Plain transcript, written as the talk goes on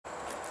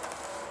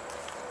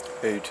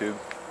Hey YouTube,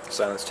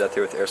 Silence Death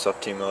here with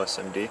Airsoft Team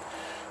OSMD,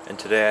 and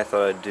today I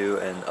thought I'd do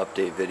an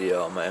update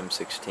video on my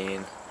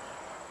M16.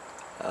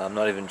 I'm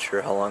not even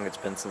sure how long it's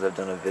been since I've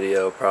done a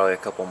video, probably a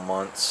couple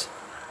months.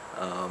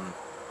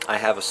 I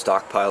have a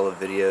stockpile of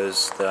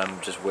videos that I'm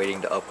just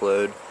waiting to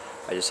upload.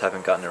 I just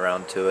haven't gotten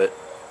around to it,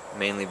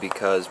 mainly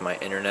because my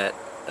internet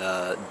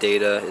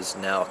data is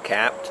now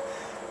capped,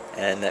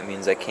 and that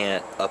means I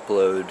can't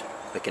upload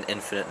like an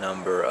infinite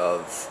number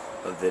of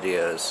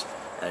videos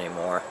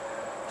anymore.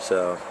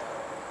 So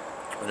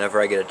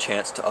whenever I get a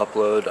chance to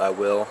upload, I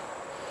will.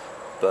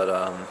 But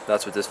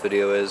that's what this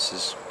video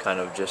is kind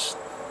of just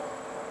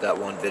that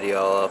one video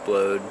I'll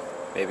upload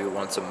maybe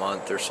once a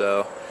month or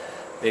so.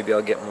 Maybe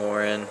I'll get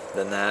more in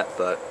than that,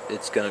 but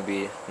it's gonna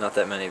be not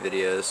that many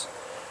videos.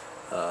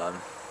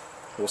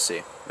 We'll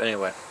see. But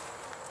anyway,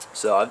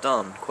 so I've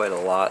done quite a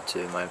lot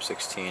to my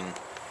M16.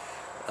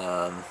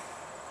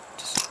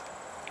 Just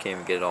can't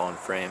even get it all in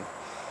frame.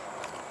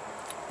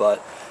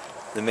 But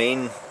the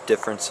main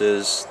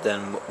differences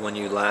than when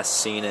you last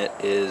seen it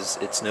is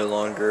it's no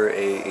longer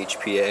a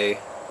HPA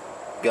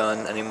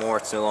gun anymore.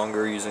 It's no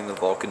longer using the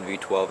Vulcan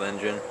V12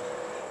 engine.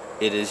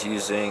 It is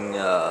using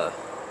a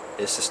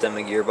Systema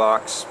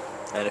gearbox,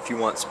 and if you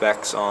want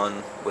specs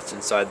on what's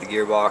inside the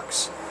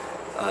gearbox,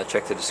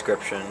 check the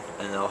description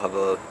and they'll have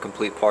a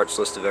complete parts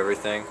list of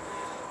everything.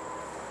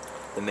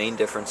 The main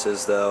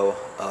differences though,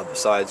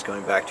 besides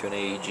going back to an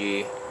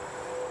AEG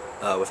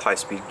with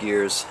high-speed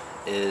gears,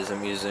 is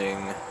I'm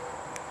using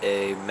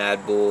a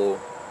Madbull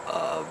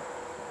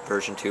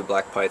version 2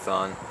 Black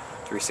Python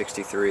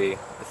 363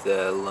 with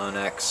the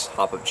Lonex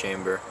hopup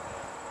chamber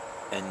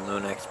and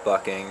Lonex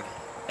bucking,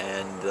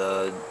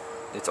 and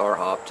it's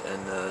R-hopped,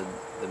 and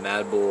the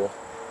Madbull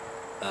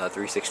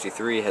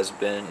 363 has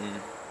been,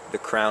 the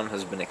crown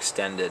has been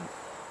extended,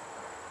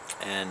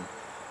 and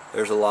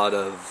there's a lot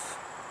of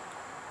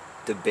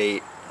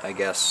debate, I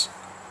guess,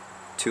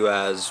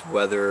 as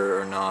whether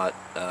or not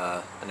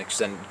an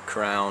extended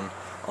crown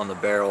on the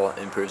barrel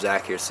improves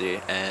accuracy,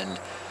 and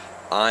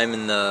I'm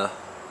in the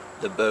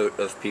boat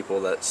of people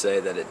that say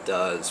that it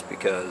does,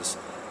 because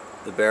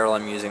the barrel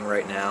I'm using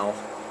right now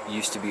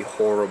used to be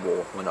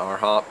horrible when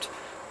R-hopped,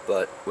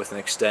 but with an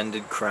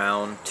extended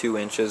crown 2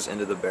 inches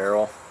into the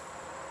barrel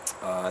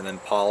and then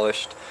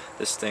polished,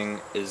 this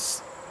thing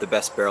is the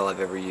best barrel I've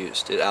ever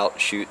used. It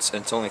outshoots,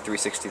 and it's only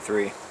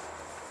 363,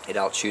 it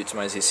outshoots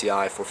my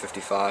ZCI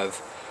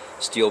 455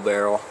 steel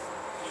barrel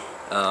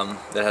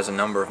that has a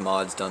number of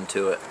mods done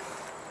to it.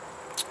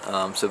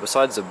 So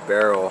besides the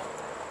barrel,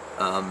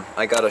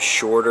 I got a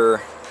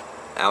shorter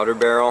outer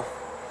barrel.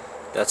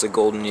 That's a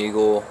Golden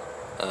Eagle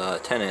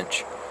 10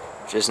 inch,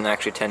 which isn't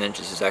actually 10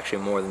 inches, it's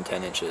actually more than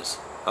 10 inches.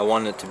 I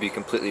wanted it to be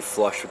completely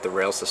flush with the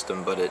rail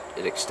system, but it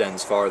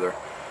extends farther,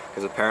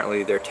 because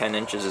apparently their 10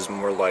 inches is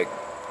more like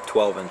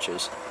 12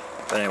 inches.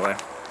 But anyway,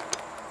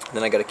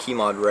 then I got a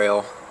Keymod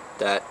rail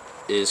that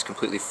is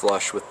completely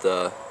flush with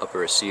the upper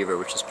receiver,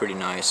 which is pretty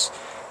nice.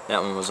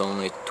 That one was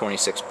only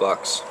 26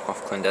 bucks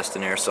off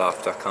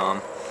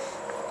clandestineairsoft.com.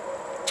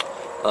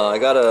 I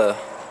got a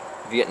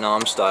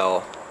Vietnam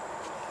style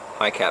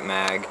high cap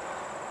mag.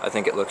 I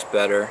think it looks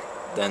better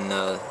than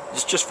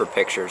just for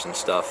pictures and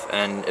stuff,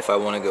 and if I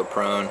want to go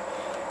prone,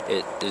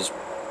 it is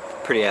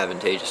pretty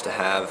advantageous to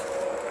have.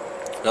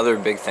 Another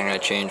big thing I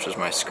changed was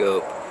my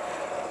scope.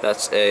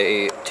 That's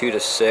a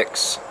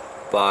 2:6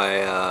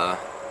 by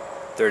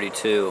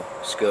 32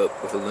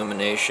 scope with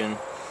illumination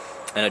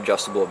and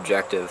adjustable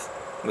objective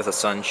with a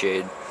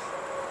sunshade.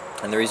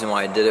 And the reason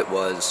why I did it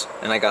was,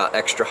 and I got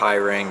extra high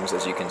rings,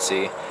 as you can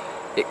see,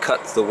 it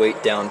cuts the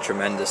weight down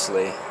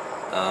tremendously.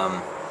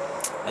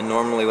 And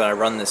normally when I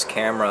run this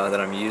camera that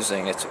I'm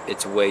using,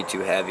 it's way too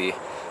heavy.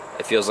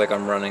 It feels like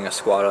I'm running a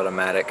squad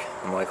automatic.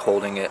 I'm like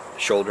holding it,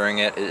 shouldering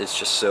it. It's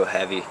just so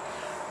heavy.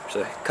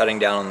 So cutting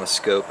down on the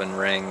scope and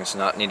rings,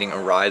 not needing a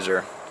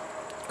riser,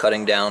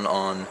 cutting down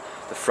on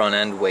the front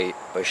end weight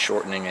by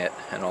shortening it,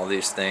 and all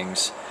these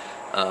things.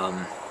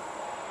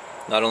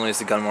 Not only is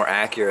the gun more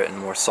accurate and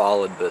more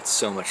solid, but it's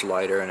so much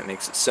lighter, and it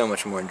makes it so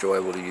much more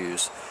enjoyable to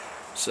use.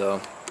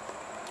 So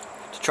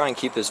to try and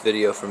keep this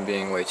video from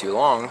being way too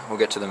long, we'll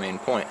get to the main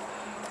point.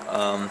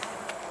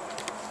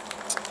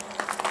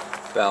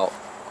 About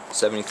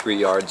 73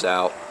 yards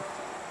out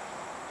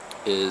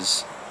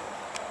is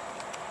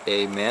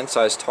a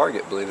man-sized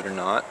target, believe it or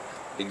not.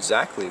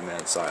 Exactly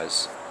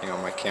man-size. Hang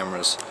on, my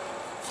camera's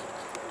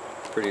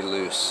pretty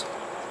loose.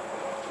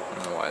 I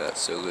don't know why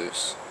that's so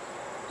loose.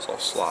 It's all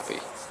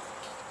sloppy.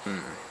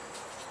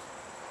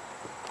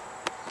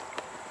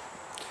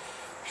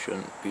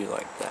 Shouldn't be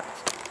like that.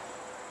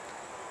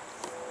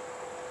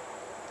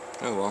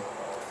 Oh well.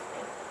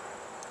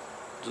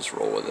 Just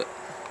roll with it.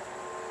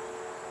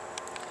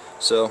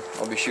 So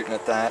I'll be shooting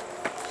at that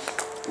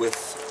with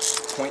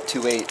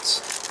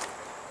 .28s,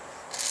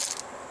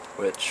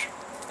 which,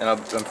 and I'm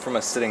from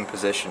a sitting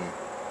position,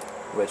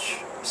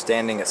 which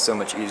standing is so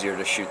much easier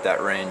to shoot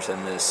that range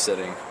than it is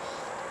sitting.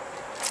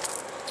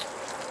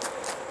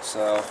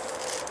 So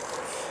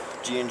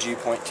G&G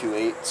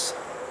 .28s,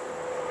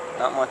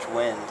 not much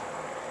wind,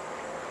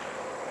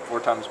 4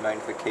 times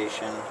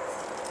magnification,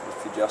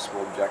 with the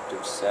adjustable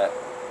objective set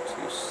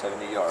to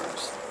 70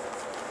 yards.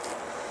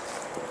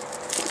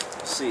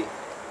 We'll see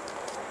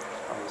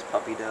how this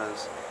puppy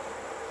does.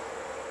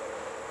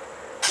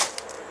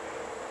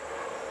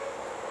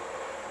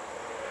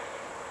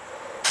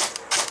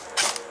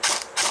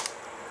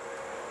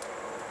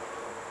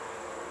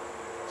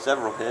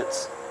 Several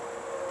hits.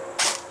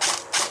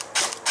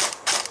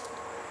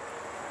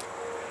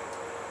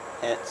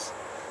 Hits.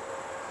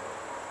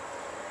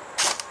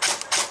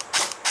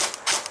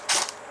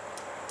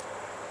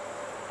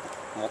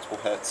 Multiple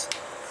hits.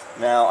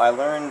 Now, I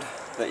learned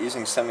that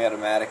using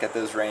semi-automatic at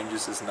those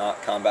ranges is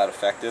not combat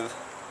effective.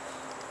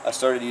 I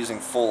started using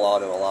full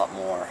auto a lot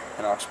more,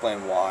 and I'll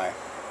explain why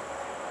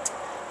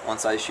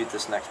once I shoot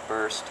this next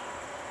burst.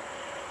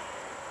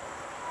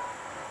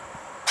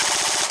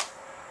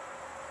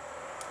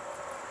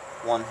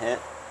 One hit.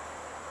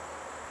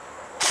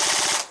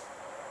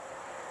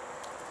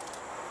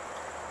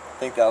 I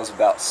think that was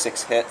about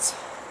 6 hits.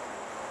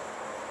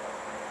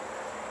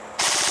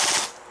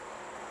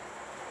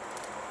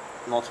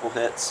 Multiple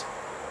hits.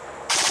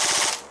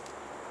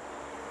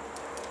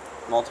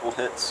 Multiple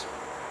hits.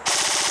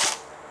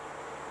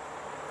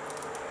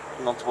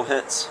 Multiple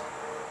hits.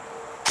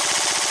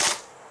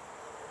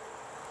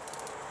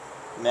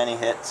 Many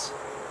hits.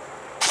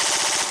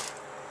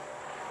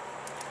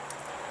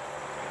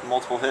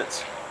 Multiple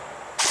hits.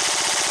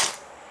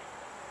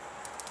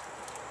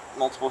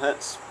 Multiple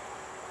hits.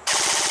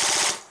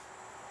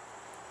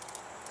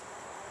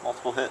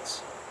 Multiple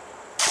hits.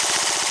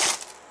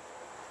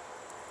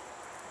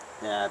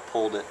 Yeah, I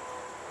pulled it.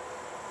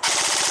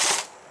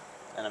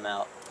 And I'm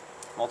out.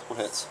 Multiple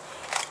hits.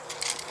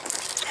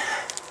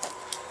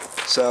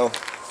 So,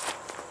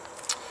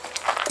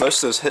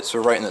 most of those hits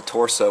were right in the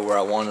torso where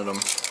I wanted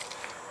them.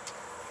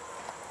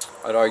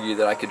 I'd argue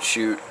that I could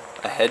shoot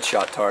a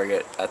headshot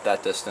target at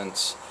that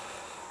distance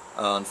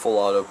on full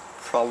auto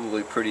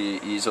probably pretty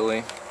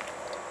easily,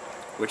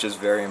 which is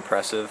very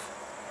impressive.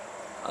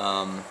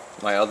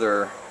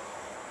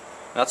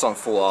 That's on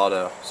full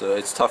auto, so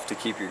it's tough to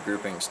keep your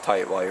groupings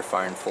tight while you're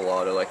firing full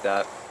auto like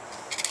that.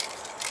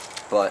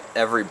 But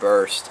every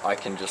burst I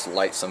can just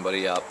light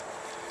somebody up,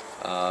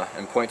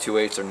 and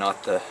 .28s are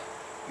not the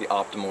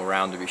optimal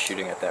round to be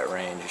shooting at that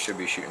range. You should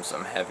be shooting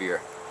something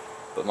heavier.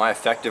 But my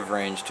effective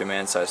range to a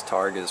man-sized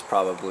target is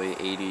probably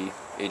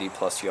 80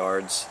 plus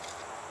yards.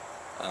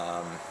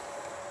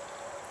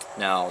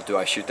 Now, do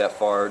I shoot that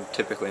far?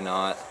 Typically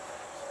not,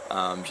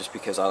 just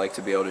because I like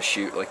to be able to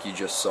shoot like you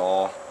just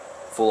saw,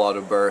 full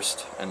auto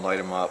burst and light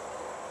them up.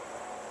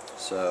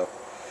 So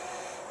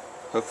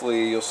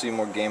hopefully you'll see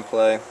more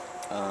gameplay.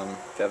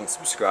 If you haven't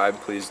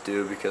subscribed, please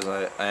do, because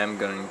I am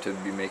going to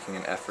be making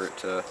an effort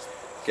to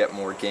get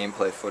more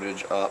gameplay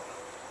footage up,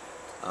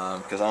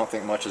 because I don't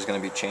think much is going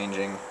to be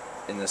changing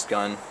in this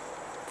gun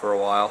for a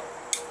while.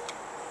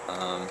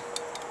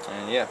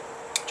 And yeah,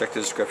 check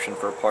the description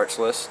for a parts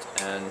list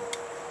and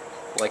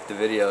like the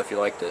video if you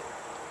liked it.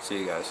 See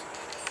you guys.